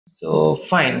So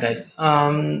fine, guys.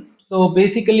 So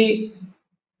basically,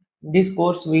 this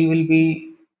course we will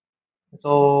be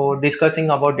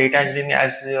discussing about data engineering.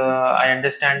 As I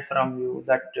understand from you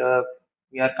that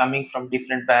we are coming from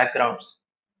different backgrounds.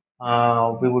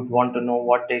 We would want to know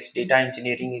what this data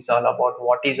engineering is all about,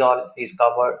 what is all is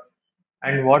covered,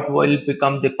 and what will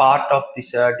become the part of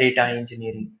this data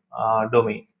engineering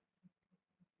domain.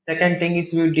 Second thing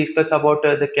is we will discuss about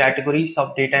the categories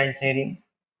of data engineering.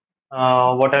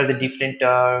 What are the different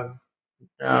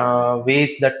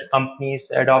ways that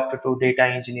companies adopt to data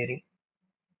engineering.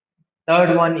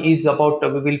 Third one is about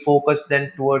we will focus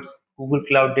then towards Google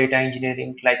Cloud data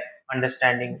engineering, like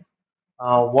understanding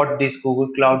what this Google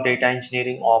Cloud data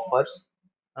engineering offers.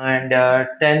 And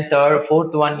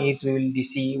fourth one is we will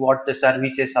see what the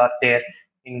services are there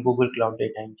in Google Cloud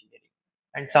data engineering.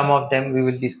 And some of them we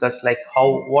will discuss like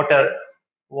to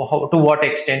what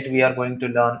extent we are going to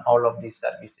learn all of these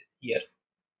services here.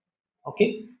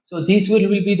 Okay, so these will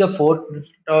be the four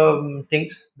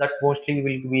things that mostly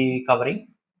we will be covering.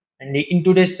 And in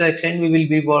today's section, we will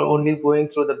be only going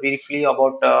through the briefly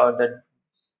about the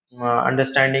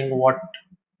understanding what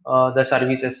the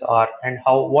services are and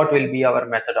how what will be our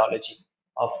methodology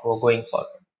of going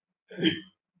forward.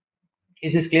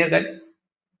 Is this clear, guys?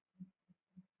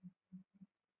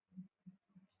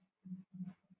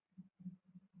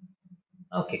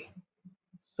 Okay.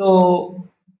 So,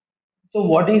 so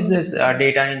what is this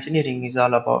data engineering is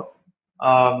all about?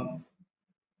 Um,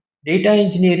 Data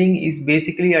engineering is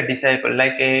basically a disciple,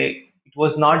 like it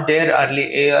was not there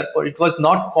earlier, or it was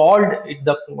not called,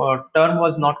 the term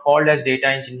was not called as data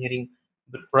engineering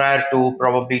prior to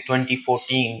probably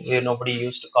 2014, where nobody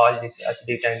used to call this as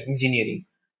data engineering.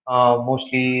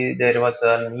 Mostly there was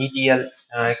an ETL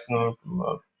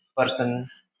person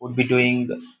would be doing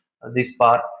this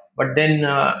part, but then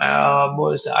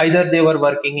either they were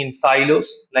working in silos,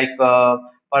 like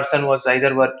person was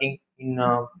either working in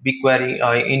BigQuery,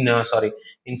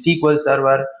 in SQL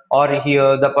Server, or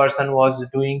here the person was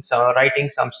doing writing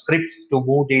some scripts to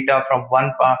move data from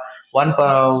one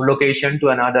location to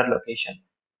another location.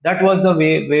 That was the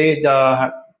way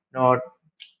the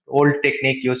old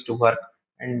technique used to work,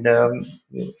 and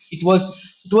it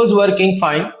was working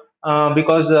fine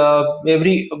because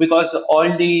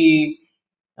all the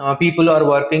people are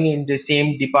working in the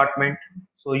same department.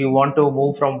 So you want to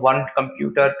move from one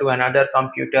computer to another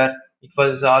computer. It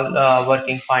was all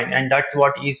working fine, and that's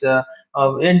what is.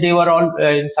 And they were all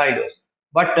in silos.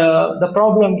 But the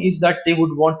problem is that they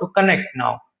would want to connect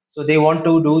now. So they want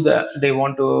to do the. They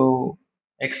want to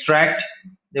extract.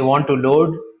 They want to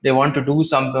load. They want to do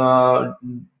some.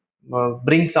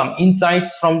 Bring some insights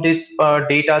from this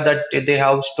data that they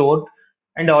have stored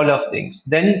and all of things.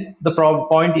 Then the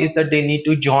point is that they need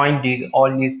to join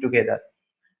all these together.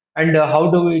 And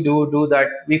how do we do that?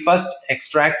 We first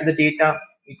extract the data.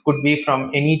 It could be from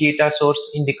any data source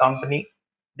in the company.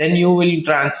 Then you will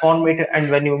transform it, and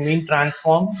when you mean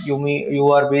transform, you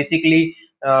are basically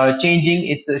changing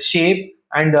its shape,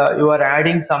 and you are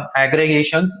adding some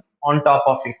aggregations on top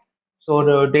of it. So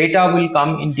the data will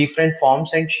come in different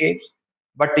forms and shapes,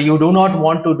 but you do not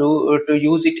want to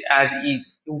use it as is.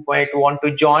 You might want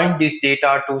to join this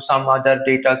data to some other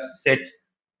data sets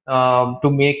to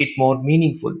make it more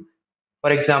meaningful. For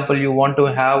example, you want to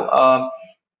have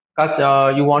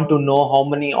you want to know how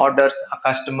many orders a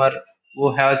customer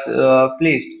who has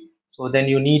placed. So then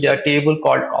you need a table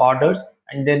called orders,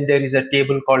 and then there is a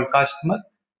table called customer,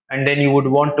 and then we would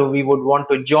want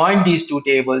to join these two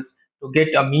tables to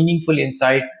get a meaningful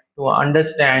insight to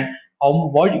understand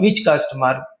which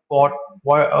customer bought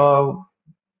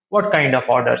what kind of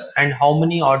orders and how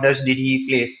many orders did he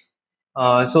place.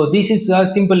 So this is a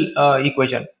simple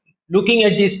equation. Looking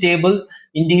at this table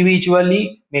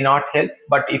individually may not help,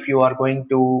 but if you are going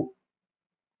to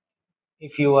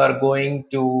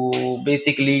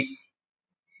basically,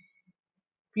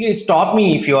 please stop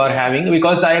me if you are having,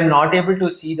 because I am not able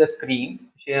to see the screen.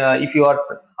 If you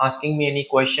are asking me any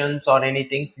questions or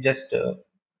anything, just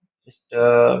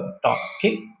talk,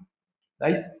 okay,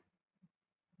 guys.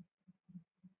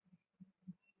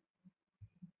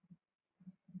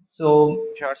 So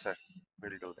Sure, sir.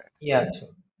 We'll do that. yeah, sure.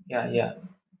 Yeah.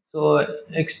 So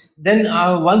then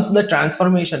once the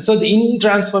transformation, so in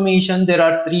transformation there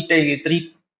are three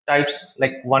types.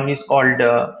 Like one is called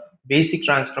basic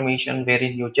transformation,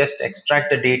 wherein you just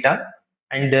extract the data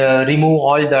and remove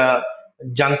all the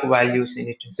junk values in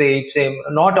it. Say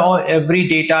not all every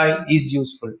data is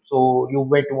useful, so you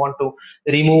might want to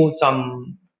remove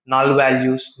some null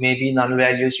values. Maybe null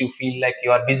values you feel like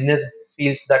your business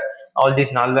feels that all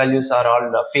these null values are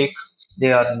all fake,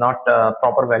 they are not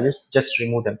proper values, just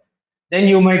remove them. then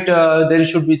you might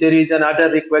there is another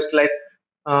request like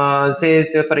say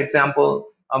for example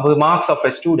the marks of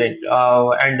a student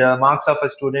and marks of a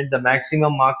student, the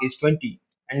maximum mark is 20,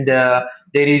 and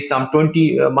there is some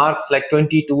 20 marks like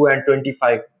 22 and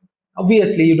 25.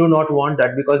 Obviously you do not want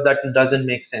that because that doesn't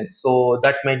make sense, so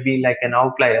that might be like an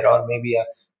outlier or maybe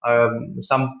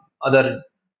some other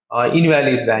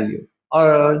invalid value,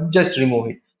 or just remove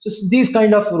it. So these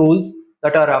kind of rules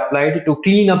that are applied to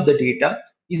clean up the data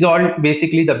is all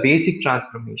basically the basic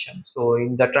transformation. So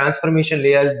in the transformation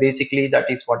layer, basically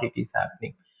that is what it is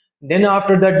happening. Then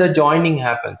after that, the joining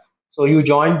happens. So you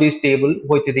join this table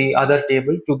with the other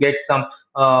table to get some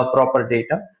proper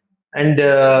data. And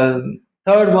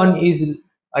third one is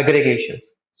aggregations.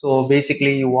 So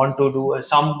basically you want to do a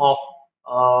sum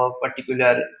of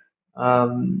particular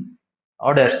um,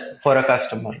 orders for a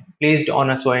customer placed on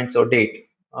a so and so date,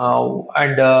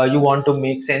 and you want to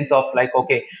make sense of like,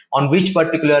 okay, on which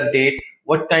particular date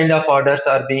what kind of orders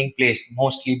are being placed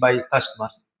mostly by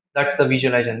customers. That's the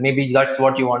visualization, maybe that's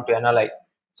what you want to analyze.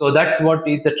 So that's what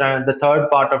is the third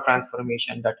part of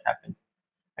transformation that happens.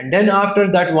 And then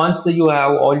after that, once you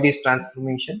have all this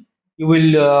transformation, you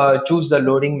will choose the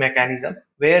loading mechanism.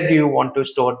 Where do you want to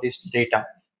store this data?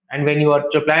 And when you are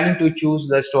planning to choose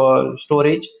the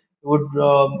storage, you would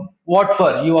what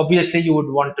for you, obviously you would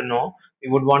want to know,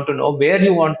 you would want to know where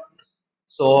you want.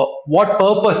 So what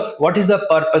purpose, what is the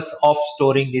purpose of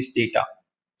storing this data?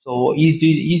 So is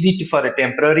it for a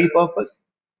temporary purpose,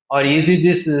 or is it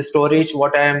this storage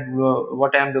what I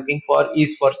am looking for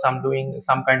is for some doing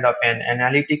some kind of an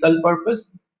analytical purpose,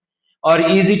 or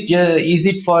is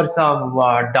it for some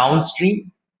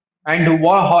downstream, and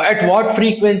at what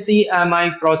frequency am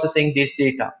I processing this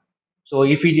data? So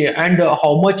if it and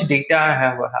how much data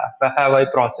have I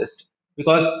processed,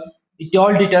 because it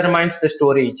all determines the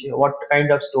storage, what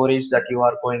kind of storage that you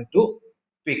are going to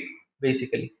pick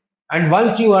basically. And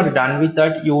once you are done with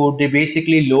that, you would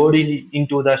basically load it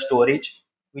into the storage,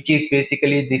 which is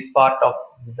basically this part of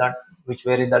that, which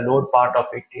where the load part of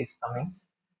it is coming.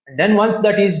 And then once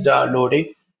that is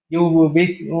loaded, we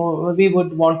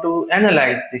would want to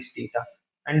analyze this data.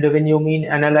 And when you mean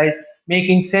analyze,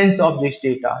 making sense of this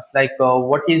data, like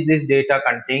what is this data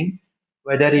contain,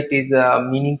 whether it is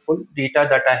meaningful data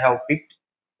that I have picked,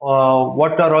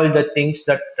 what are all the things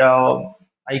that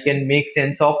I can make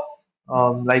sense of,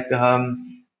 like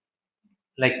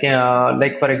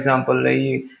for example,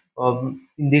 in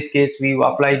this case we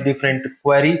apply different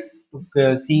queries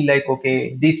to see like,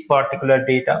 okay, this particular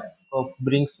data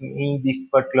brings me these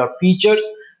particular features,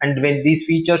 and when these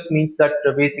features means that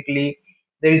basically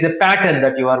there is a pattern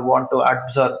that you are want to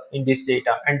observe in this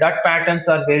data, and that patterns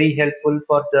are very helpful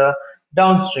for the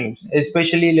downstreams,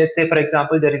 especially let's say for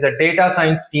example there is a data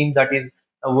science team that is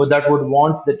that would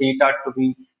want the data to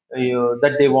be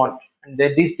that they want, and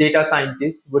then these data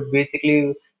scientists would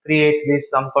basically create this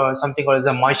something called as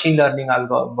a machine learning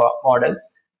models.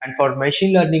 And for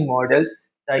machine learning models,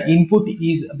 the input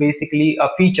is basically a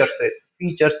feature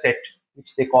set which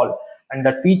they call, and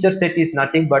that feature set is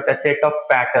nothing but a set of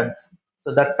patterns.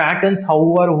 So that patterns,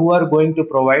 however, who are going to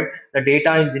provide, the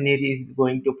data engineer is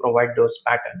going to provide those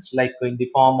patterns, like in the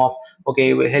form of,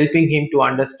 okay, we're helping him to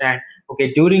understand,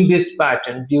 okay, during this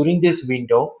pattern, during this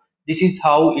window, this is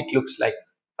how it looks like.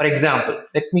 For example,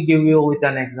 let me give you with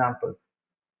an example.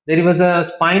 There was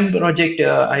a spine project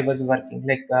I was working,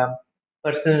 like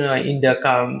person in the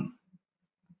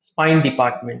spine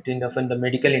department from the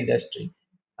medical industry.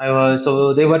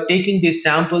 So they were taking these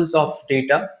samples of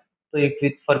data. So if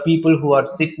it's for people who are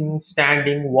sitting,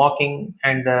 standing, walking,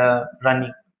 and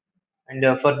running,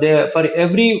 and for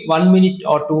every 1 minute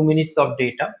or 2 minutes of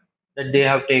data that they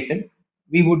have taken,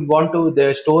 we would want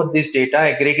to store this data,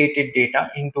 aggregated data,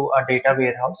 into a data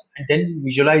warehouse, and then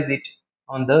visualize it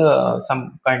on the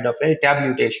some kind of a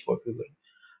tableau dashboard we will.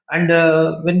 And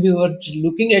when we were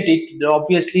looking at it,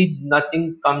 obviously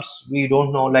nothing comes, we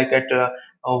don't know like at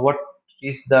what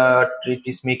is the it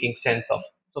is making sense of.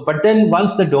 So but then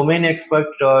once the domain expert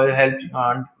helped,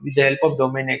 with the help of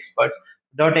domain experts,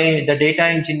 the data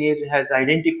engineer has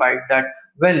identified that,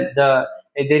 well,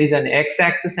 there is an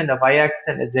x-axis and a y-axis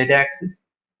and a z-axis,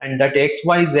 and that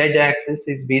xyz axis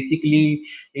is basically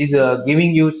is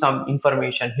giving you some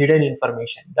information, hidden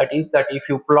information. That is that if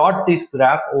you plot this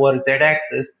graph over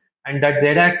z-axis, and that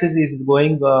z-axis is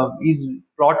going is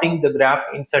plotting the graph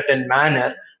in certain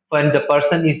manner when the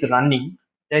person is running,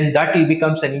 then that it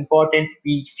becomes an important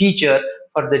feature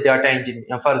for the data engineer,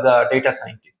 for the data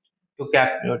scientist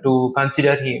to to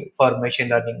consider him for machine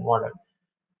learning model.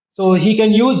 So he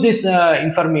can use this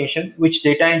information which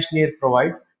data engineer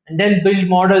provides, and then build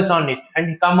models on it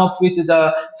and come up with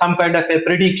the some kind of a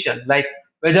prediction, like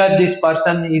whether this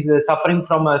person is suffering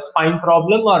from a spine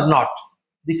problem or not.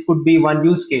 This could be one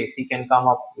use case he can come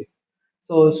up with.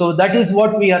 So that is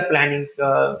what we are planning.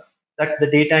 That the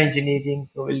data engineer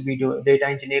will be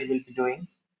doing.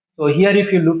 So here,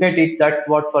 if you look at it, that's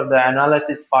what for the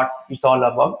analysis part is all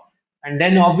about. And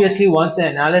then obviously, once the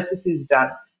analysis is done,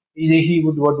 he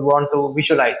would want to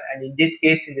visualize. And in this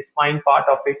case, in the spine part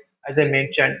of it, as I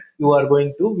mentioned, you are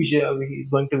going to he's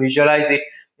going to visualize it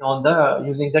on the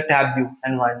using the tab view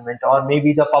environment, or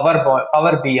maybe the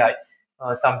Power BI,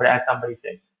 as somebody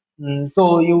said.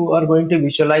 So you are going to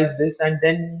visualize this and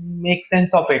then make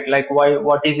sense of it, like why,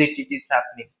 what is it is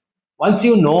happening. Once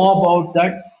you know about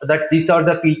that, that these are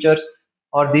the features,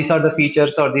 or these are the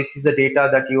features, or this is the data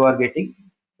that you are getting.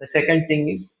 The second thing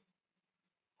is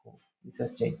this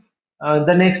has changed.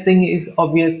 The next thing is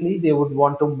obviously they would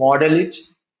want to model it.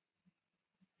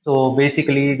 So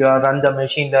basically, run the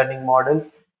machine learning models.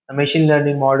 The machine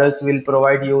learning models will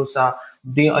provide you some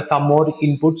more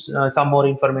inputs, some more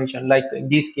information. Like in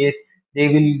this case, they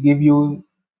will give you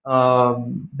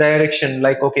direction,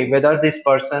 like okay, whether this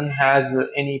person has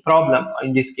any problem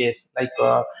in this case, like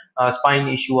spine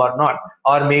issue or not,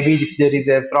 or maybe if there is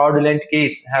a fraudulent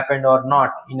case happened or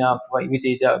not in a with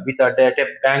a data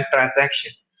bank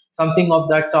transaction. Something of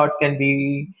that sort can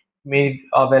be made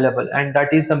available, and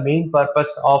that is the main purpose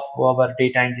of our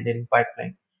data engineering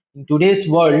pipeline. In today's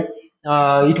world,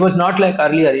 it was not like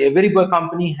earlier. Every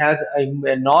company has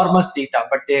enormous data,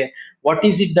 but what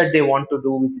is it that they want to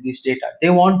do with this data?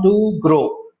 They want to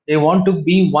grow. They want to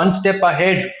be one step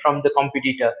ahead from the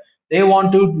competitor. They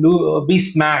want to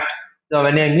be smart. So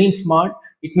when I mean smart,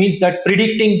 it means that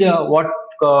predicting what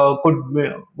are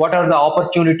the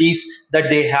opportunities that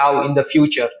they have in the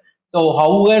future. So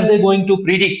how are they going to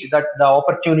predict that the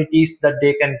opportunities that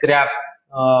they can grab,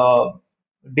 uh,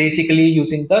 basically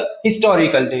using the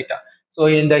historical data? So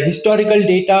in the historical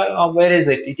data, where is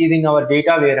it? It is in our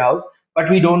data warehouse, but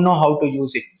we don't know how to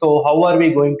use it. So how are we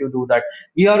going to do that?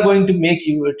 We are going to make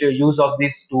use of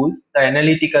these tools, the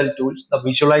analytical tools, the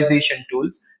visualization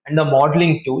tools, and the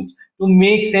modeling tools to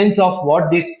make sense of what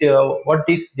this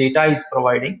data is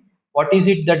providing. What is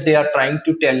it that they are trying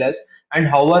to tell us, and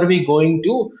how are we going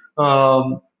to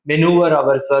maneuver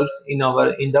ourselves in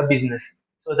the business?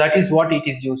 So that is what it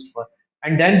is used for.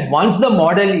 And then once the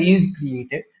model is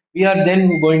created, we are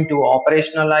then going to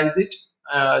operationalize it.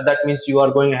 That means you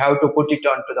are going to have to put it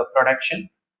onto the production.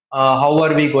 How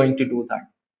are we going to do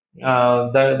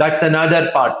that? That's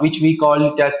another part which we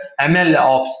call it as ML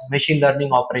ops, machine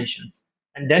learning operations.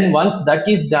 And then once that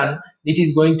is done, it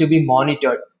is going to be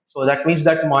monitored. So that means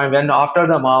that when after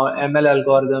the ML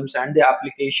algorithms and the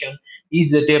application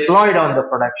is deployed on the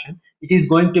production, it is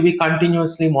going to be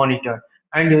continuously monitored.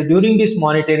 And during this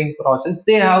monitoring process,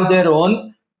 they have their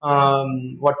own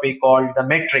what we call the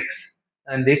metrics.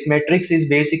 And this metrics is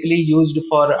basically used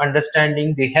for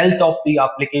understanding the health of the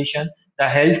application, the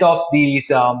health of these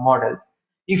models.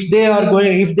 If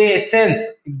they sense,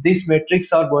 if these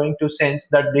metrics are going to sense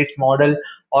that this model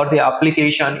or the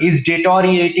application is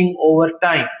deteriorating over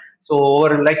time, so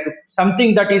over like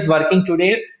something that is working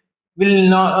today will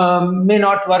not may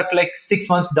not work like 6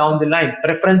 months down the line.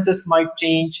 Preferences might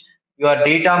change, your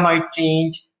data might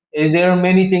change. There are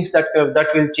many things that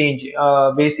will change,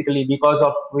 basically because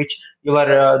of which your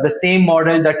the same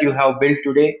model that you have built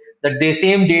today, that the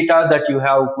same data that you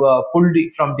have pulled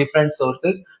from different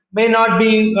sources may not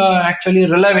be actually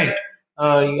relevant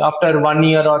after 1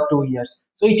 year or 2 years.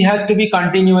 So it has to be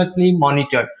continuously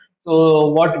monitored. So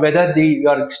what whether you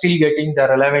are still getting the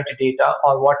relevant data,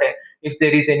 or what if there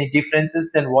is any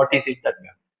differences, then what is it that we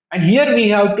have? And here we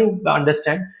have to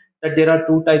understand that there are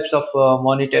two types of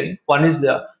monitoring. One is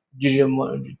the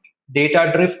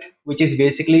data drift, which is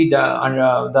basically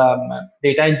the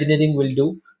data engineering will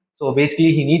do. So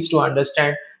basically, he needs to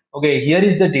understand, okay, here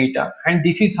is the data, and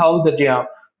this is how the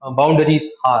boundaries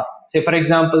are. Say, for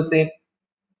example, say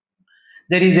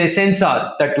there is a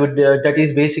sensor that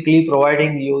is basically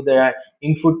providing you the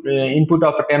input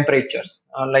of temperatures,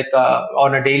 like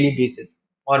on a daily basis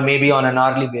or maybe on an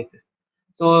hourly basis.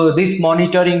 So this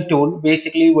monitoring tool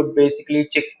basically would basically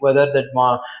check whether the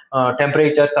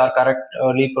temperatures are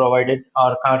correctly provided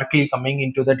or correctly coming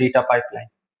into the data pipeline.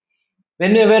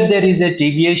 Whenever there is a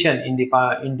deviation in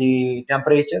the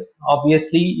temperatures,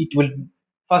 obviously it will,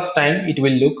 first time it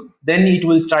will look, then it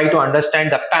will try to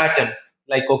understand the patterns,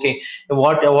 like okay,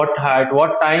 what at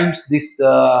what times this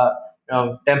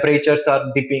temperatures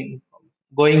are dipping,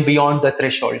 going beyond the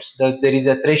thresholds. There is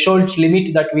a thresholds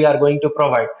limit that we are going to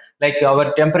provide, like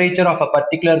our temperature of a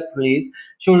particular place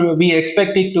should we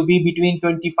expect it to be between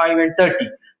 25 and 30,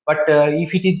 but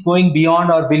if it is going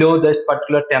beyond or below this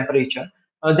particular temperature,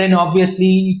 then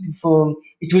obviously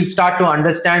it will start to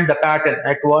understand the pattern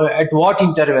at what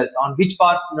intervals, on which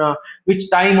part, which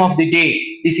time of the day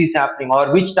this is happening,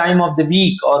 or which time of the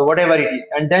week, or whatever it is,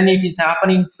 and then it is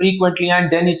happening frequently, and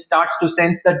then it starts to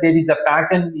sense that there is a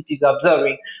pattern it is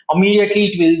observing.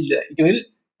 Immediately it will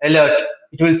alert,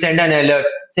 it will send an alert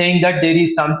saying that there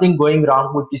is something going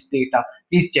wrong with this data,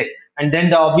 please check. And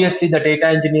then obviously the data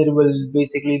engineer will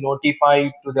basically notify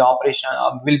to the operation,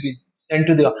 will be sent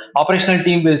to the operational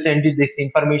team, will send this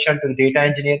information to the data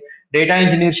engineer. Data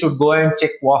engineer should go and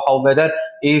check how, whether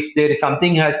if there is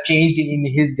something has changed in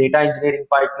his data engineering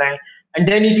pipeline, and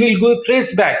then it will go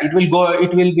trace back, it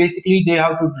will basically, they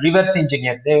have to reverse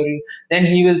engineer, then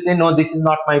he will say, no, this is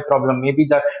not my problem, maybe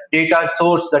the data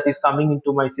source that is coming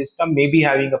into my system may be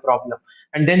having a problem.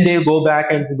 And then they go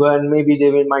back and go, and maybe they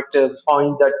will might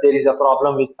find that there is a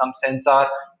problem with some sensor,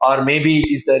 or maybe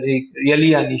it is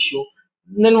really an issue.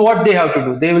 Then what they have to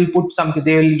do, they will put some,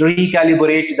 they will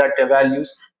recalibrate that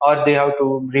values, or they have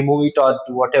to remove it, or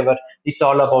do whatever. It's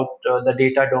all about the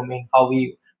data domain, how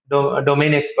we,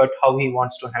 domain expert, how he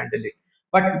wants to handle it.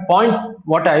 But point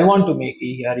what I want to make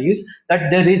here is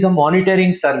that there is a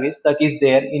monitoring service that is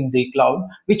there in the cloud,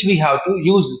 which we have to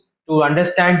use to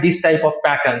understand this type of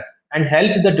patterns and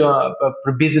help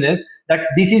the business that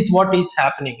this is what is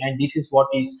happening and this is what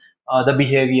is the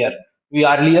behavior. We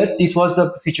earlier, this was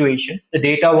the situation, the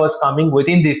data was coming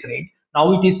within this range,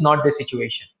 now it is not the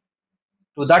situation.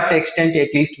 To that extent at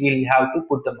least we'll have to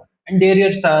put them on. And there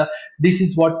is this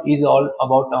is what is all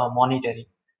about monitoring.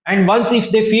 And once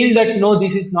if they feel that no,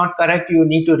 this is not correct, you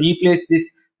need to replace this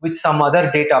with some other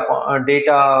data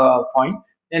point,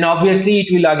 then obviously it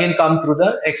will again come through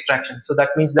the extraction. So that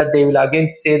means that they will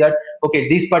again say that okay,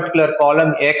 this particular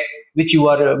column x, which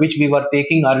we were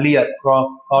taking earlier,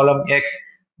 column x,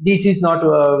 this is not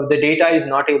the data is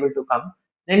not able to come,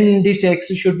 then this x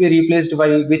should be replaced by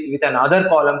with another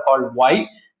column called y,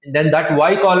 and then that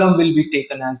y column will be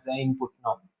taken as the input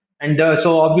now. And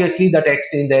so obviously that x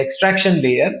in the extraction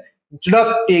layer, instead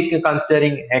of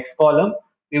considering x column,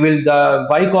 we will, the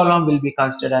y column will be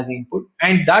considered as input,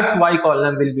 and that y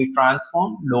column will be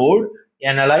transformed, load,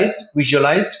 analyzed,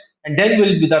 visualized, and then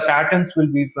will be the patterns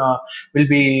will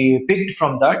be picked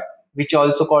from that, which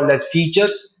also called as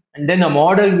features, and then a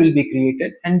model will be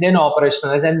created, and then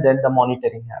operationalized, and then the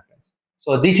monitoring happens.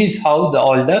 So this is how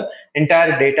all the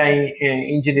entire data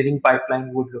engineering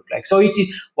pipeline would look like. So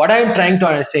what I am trying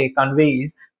to say convey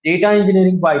is data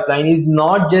engineering pipeline is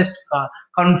not just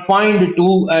confined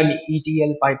to an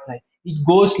ETL pipeline. It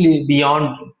goes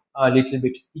beyond a little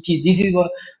bit. This is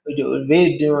what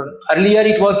earlier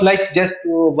it was like just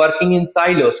working in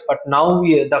silos, but now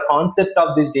the concept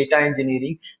of this data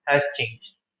engineering has changed.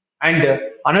 And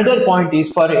another point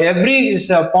is for every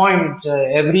point,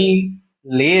 every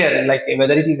layer, like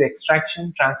whether it is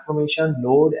extraction, transformation,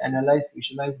 load, analyze,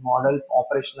 visualize, model,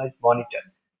 operationalize, monitor,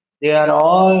 they are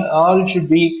all should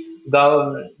be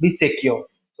be secure.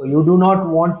 So you do not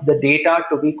want the data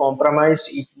to be compromised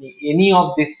in any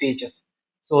of these stages.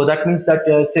 So that means that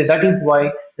say that is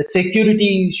why the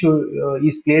security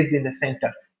is placed in the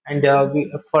center. And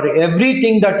for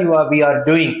everything that we are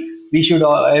doing, we should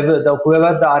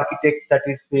whoever the architect that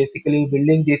is basically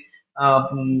building this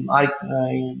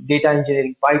data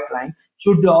engineering pipeline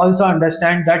should also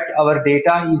understand that our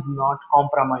data is not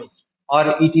compromised,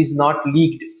 or it is not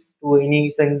leaked to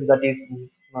anything that is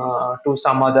to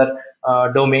some other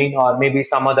domain, or maybe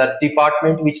some other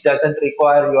department which doesn't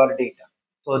require your data.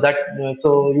 So that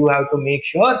so you have to make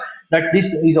sure that this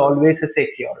is always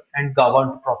secure and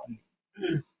governed properly.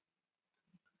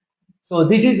 So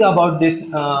this is about this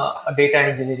data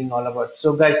engineering all about.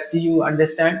 So guys, do you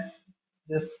understand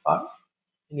this part?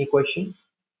 Any questions?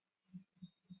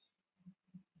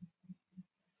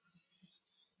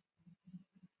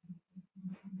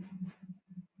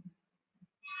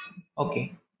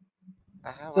 Okay.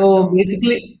 I have one So doubt.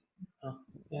 basically, uh,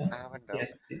 yeah, I have one doubt.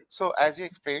 yes, please. So as you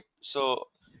explained, so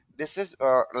this is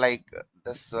like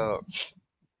this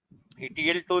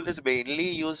ETL tool is mainly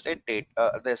used in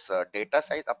data this data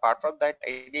science. Apart from that,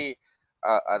 any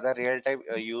other real-time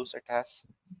use it has?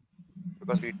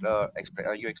 Because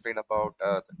you explained about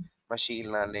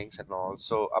machine learnings and all.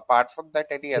 So apart from that,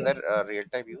 any Yeah. other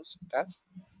real-time use it has?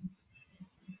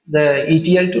 The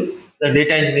ETL tool, the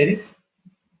data engineering.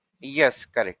 Yes,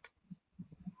 correct.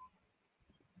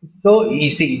 So you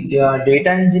see, the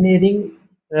data engineering,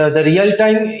 the real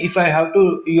time. If I have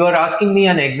to, you are asking me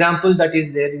an example that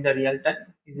is there in the real time.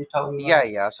 Is it how you Yeah, are?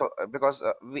 yeah. So because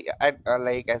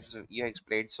like as you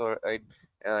explained, so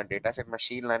data set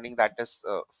machine learning, that is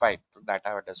fine. That I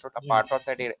have understood. Yeah. Apart from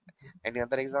that, any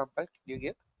other example can you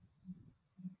give?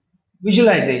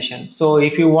 Visualization. So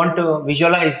if you want to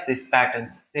visualize these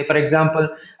patterns, say for example,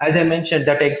 as I mentioned,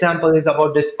 that example is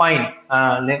about the spine.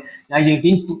 Now you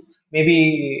didn't,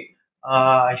 maybe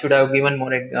I should have given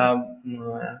more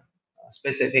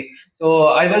specific. So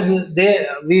I was there.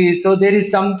 So there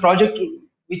is some project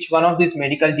which one of these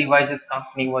medical devices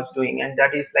company was doing, and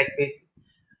that is like this.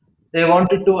 They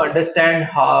wanted to understand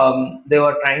how they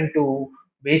were trying to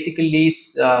basically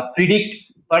predict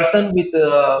person with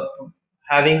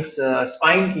having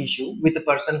spine issue with a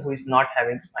person who is not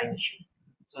having spine issue.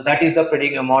 So that is the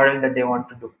predictive model that they want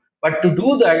to do. But to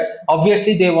do that,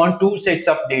 obviously they want two sets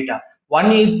of data.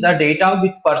 One is the data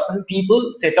with person,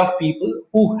 people, set of people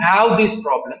who have this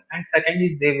problem, and second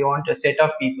is they want a set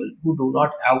of people who do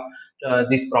not have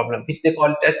this problem, which they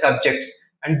call it as subjects.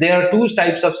 And there are two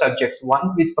types of subjects: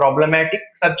 one with problematic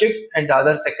subjects, and the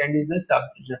other second is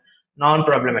the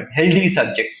non-problematic, healthy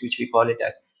subjects, which we call it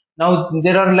as. Now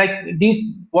there are like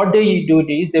these. What they do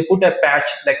is they put a patch,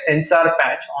 like sensor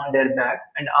patch, on their back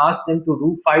and ask them to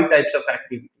do five types of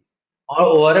activities or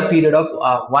over a period of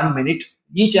 1 minute.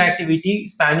 Each activity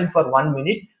spanning for 1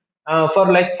 minute for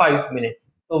like 5 minutes.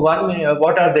 So 1 minute,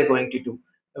 what are they going to do?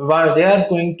 Well, they are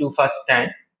going to first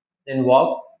stand, then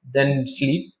walk, then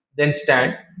sleep, then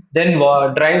stand, then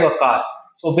drive a car.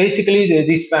 So basically,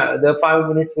 the 5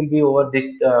 minutes will be over this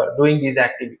doing these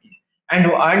activities,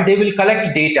 and they will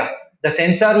collect data. The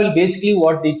sensor will basically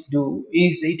what it do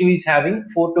is it is having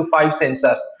 4 to 5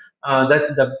 sensors.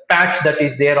 That the patch that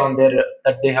is there on their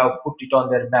that they have put it on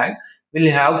their bag will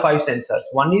have 5 sensors.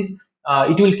 One is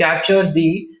it will capture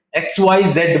the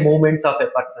XYZ movements of a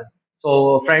person.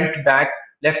 So front, back,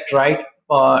 left, right,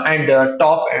 and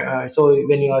top. So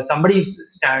when you are somebody is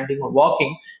standing or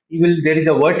walking, you will there is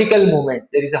a vertical movement,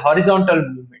 there is a horizontal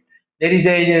movement, there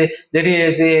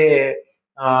is a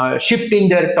shift in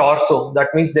their torso.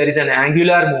 That means there is an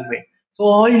angular movement. So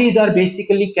all these are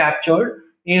basically captured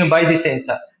by the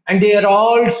sensor, and they are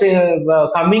all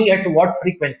coming at what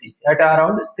frequency? At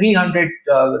around 300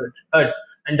 hertz,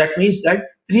 and that means that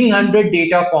 300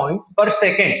 data points per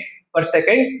second. Per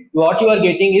second, what you are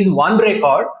getting is one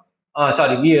record.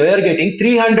 Sorry, we are getting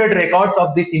 300 records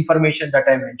of this information that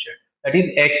I mentioned. That is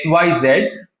X, Y, Z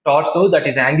torso. That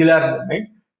is angular movements.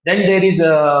 Then there is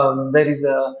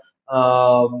a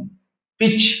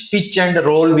pitch and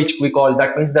roll, which we call.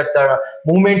 That means that the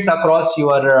movements across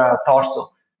your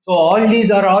torso. So all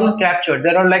these are all captured.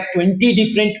 There are like 20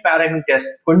 different parameters,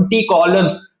 20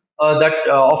 columns that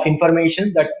of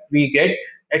information that we get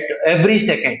at every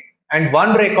second. And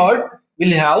one record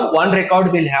will have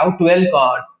 12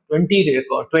 20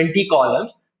 record, 20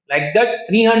 columns. Like that,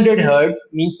 300 hertz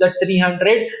means that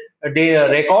 300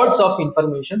 records of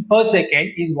information per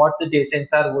second is what the day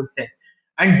sensor would say.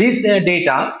 And this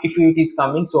data, if it is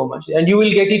coming so much, and you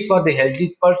will get it for the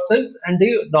healthy persons and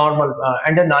the normal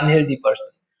and an unhealthy person.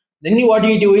 Then what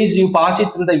you do is you pass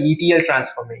it through the ETL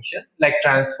transformation, like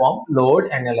transform, load,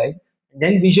 analyze, and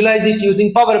then visualize it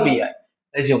using Power BI.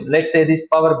 Assume, let's say this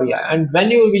Power BI, and when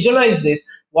you visualize this,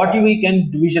 what we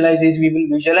can visualize is we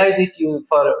will visualize it you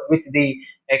for with the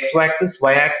x-axis,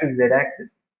 y-axis,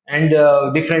 z-axis, and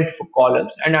different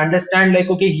columns, and understand like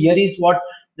okay, here is what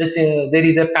this there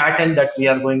is a pattern that we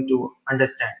are going to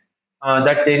understand.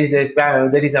 That there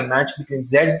is a match between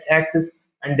z-axis,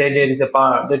 and then there is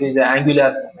an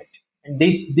angular movement, and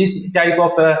this type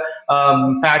of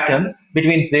pattern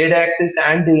between z-axis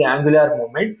and the angular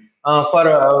movement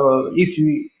for if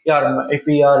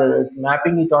we are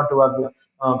mapping it onto a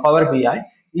Power BI,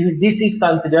 this is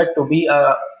considered to be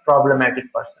a problematic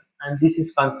person, and this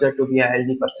is considered to be a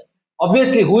healthy person.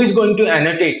 Obviously, who is going to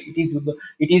annotate?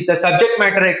 It is the subject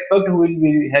matter expert who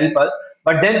will help us.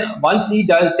 But then once he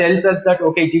tells us that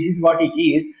okay, this is what it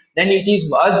is, then it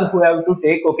is us who have to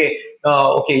take okay,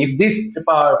 if this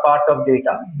part of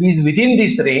data is within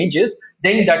these ranges,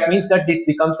 then that means that this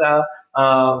becomes a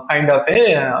kind of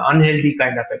a unhealthy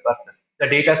kind of a person. The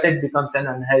data set becomes an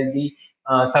unhealthy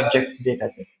subjects data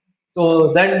set.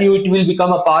 So then it will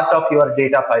become a part of your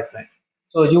data pipeline.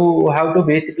 So you have to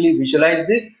basically visualize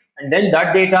this, and then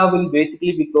that data will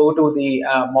basically go to the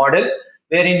model,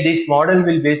 wherein this model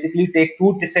will basically take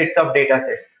two sets of data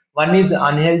sets. One is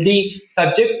unhealthy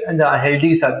subjects and the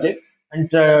healthy subjects, and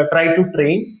try to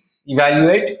train,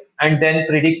 evaluate, and then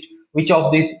predict which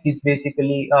of this is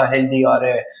basically a healthy or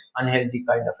a unhealthy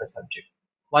kind of a subject.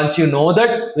 Once you know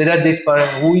that whether this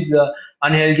who is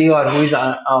unhealthy or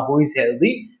who is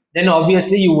healthy, then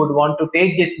obviously you would want to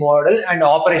take this model and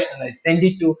operationalize, send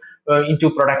it to into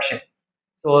production.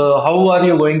 So how are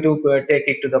you going to take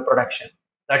it to the production?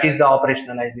 That is the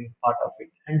operationalizing part of it.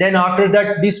 And then after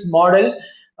that, this model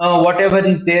whatever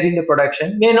is there in the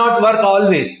production may not work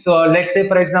always. So let's say,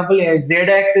 for example, a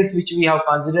Z-axis, which we have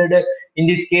considered in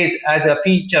this case as a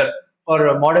feature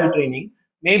for model training,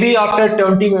 maybe after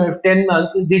 10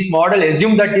 months, this model,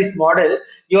 assume that this model,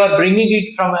 you are bringing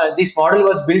it from, this model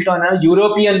was built on a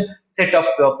European set of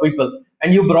people,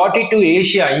 and you brought it to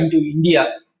Asia, into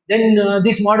India, then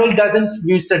this model doesn't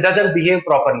behave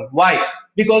properly. Why?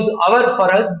 Because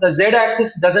for us, the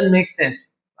Z-axis doesn't make sense.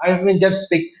 I mean, just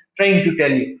trying to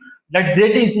tell you that Z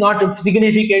is not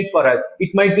significant for us.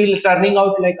 It might be turning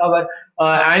out like our,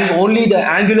 and only the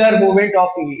angular movement of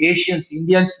Asians,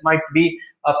 Indians might be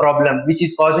a problem, which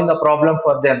is causing a problem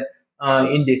for them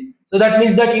in this. So that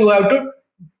means that you have to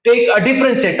take a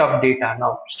different set of data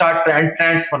now, start and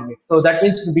transform it. So that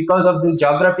means because of the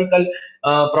geographical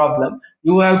problem,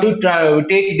 you have to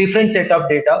take different set of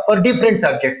data for different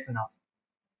subjects now,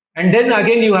 and then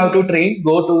again you have to train,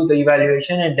 go to the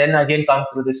evaluation, and then again come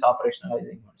through this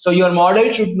operationalizing. So your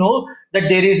model should know that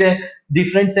there is a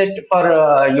different set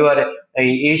for your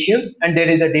Asians, and there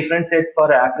is a different set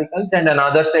for Africans, and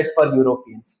another set for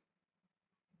Europeans.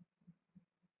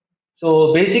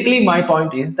 So basically, my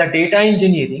point is that data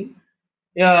engineering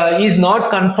is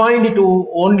not confined to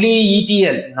only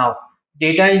ETL now.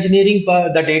 Data engineering,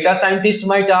 the data scientist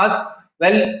might ask,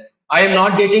 well, I am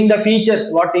not getting the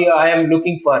features what I am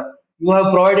looking for. You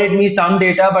have provided me some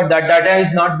data, but that data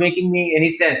is not making me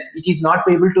any sense. It is not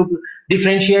able to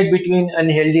differentiate between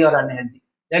unhealthy or unhealthy.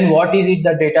 Then what is it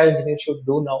that data engineer should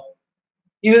do now?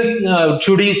 He will,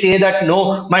 should he say that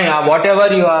no, my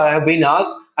whatever you have been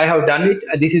asked, I have done it.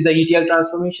 This is the ETL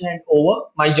transformation and over.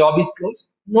 My job is closed.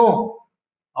 No,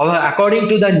 according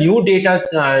to the new data,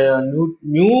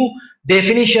 new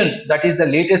definition, that is the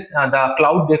latest, the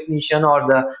cloud definition or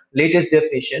the latest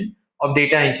definition of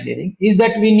data engineering, is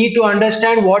that we need to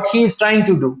understand what he is trying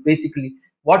to do, basically,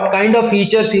 what kind of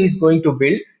features he is going to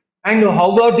build, and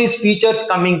how are these features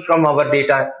coming from our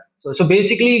data. So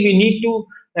basically, we need to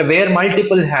wear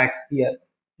multiple hats here.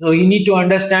 So you need to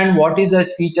understand what is the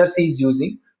features he is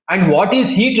using, and what is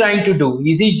he trying to do.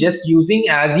 Is he just using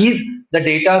as is the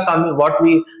data coming, what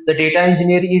we the data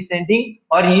engineer is sending,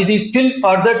 or is he still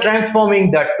further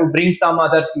transforming that to bring some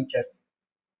other features?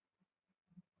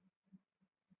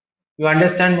 You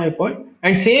understand my point?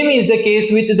 And same is the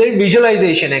case with the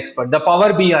visualization expert, the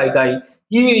Power BI guy.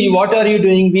 What are you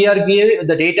doing?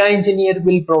 The data engineer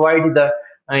will provide the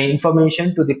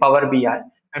information to the Power BI,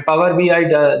 and Power BI,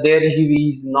 there he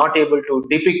is not able to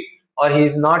depict, or he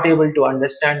is not able to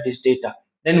understand this data.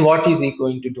 Then what is he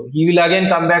going to do? He will again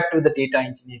come back to the data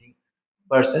engineering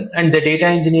person, and the data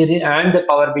engineer and the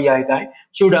Power BI guy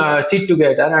should sit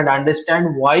together and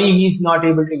understand why he is not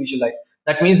able to visualize.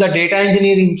 That means the data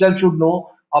engineer himself should know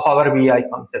of Power BI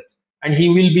concepts, and he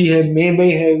will be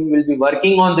maybe he will be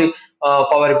working on the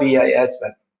Power BI as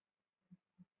well.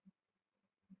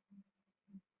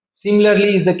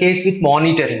 Similarly, is the case with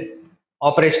monitoring,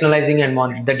 operationalizing and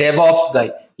monitoring. The DevOps guy,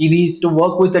 he needs to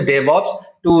work with the DevOps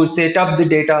to set up the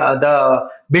data, the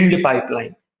build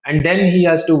pipeline, and then he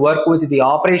has to work with the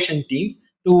operation teams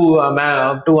to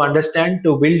understand,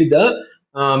 to build the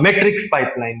metrics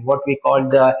pipeline, what we call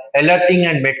the alerting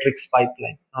and metrics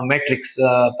pipeline, metrics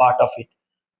part of it,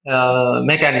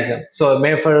 mechanism. So,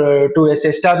 for to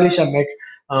establish a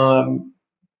um,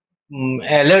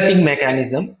 alerting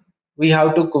mechanism, we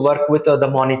have to work with the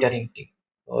monitoring team.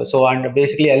 And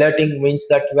basically, alerting means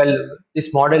that, well,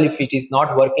 this model, if it is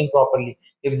not working properly,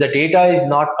 if the data is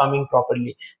not coming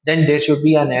properly, then there should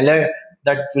be an alert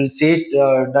that will say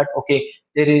that okay,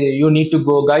 you need to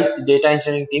go, guys, data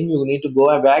engineering team, you need to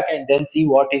go back and then see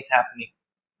what is happening.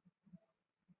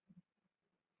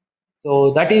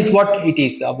 So that is what it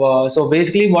is. So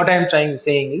basically, what I am trying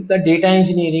saying is that data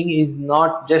engineering is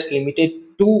not just limited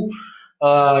to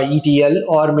ETL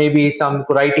or maybe some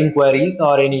writing queries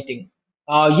or anything.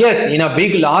 Yes, in a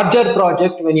big, larger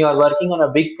project, when you are working on a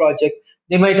big project,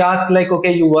 they might ask like,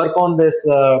 okay, you work on this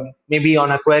maybe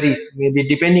on a queries, maybe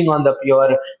depending on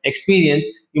your experience,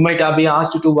 you might be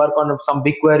asked to work on some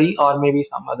big query or maybe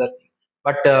some other thing.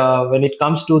 But when it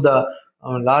comes to the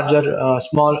larger,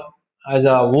 small, as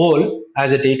a whole,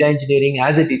 as a data engineering,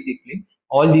 as a discipline,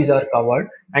 all these are covered,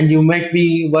 and you might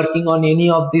be working on any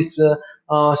of these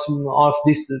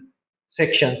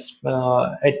sections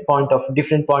at point of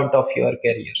different point of your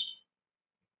career.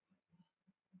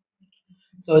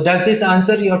 So does this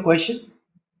answer your question?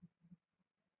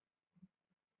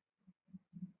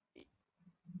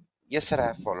 Yes, sir, I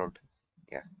have followed.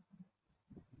 Yeah.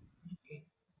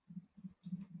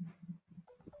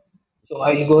 So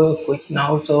I'll go quick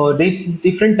now. So these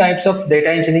different types of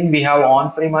data engineering we have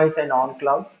on premise and on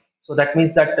cloud. So that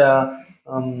means that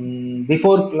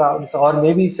before clouds, or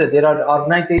maybe so there are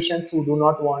organizations who do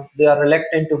not want, they are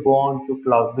reluctant to go on to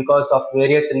cloud because of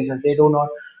various reasons. They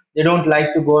don't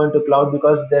like to go into cloud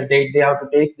because they have to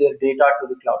take their data to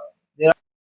the cloud.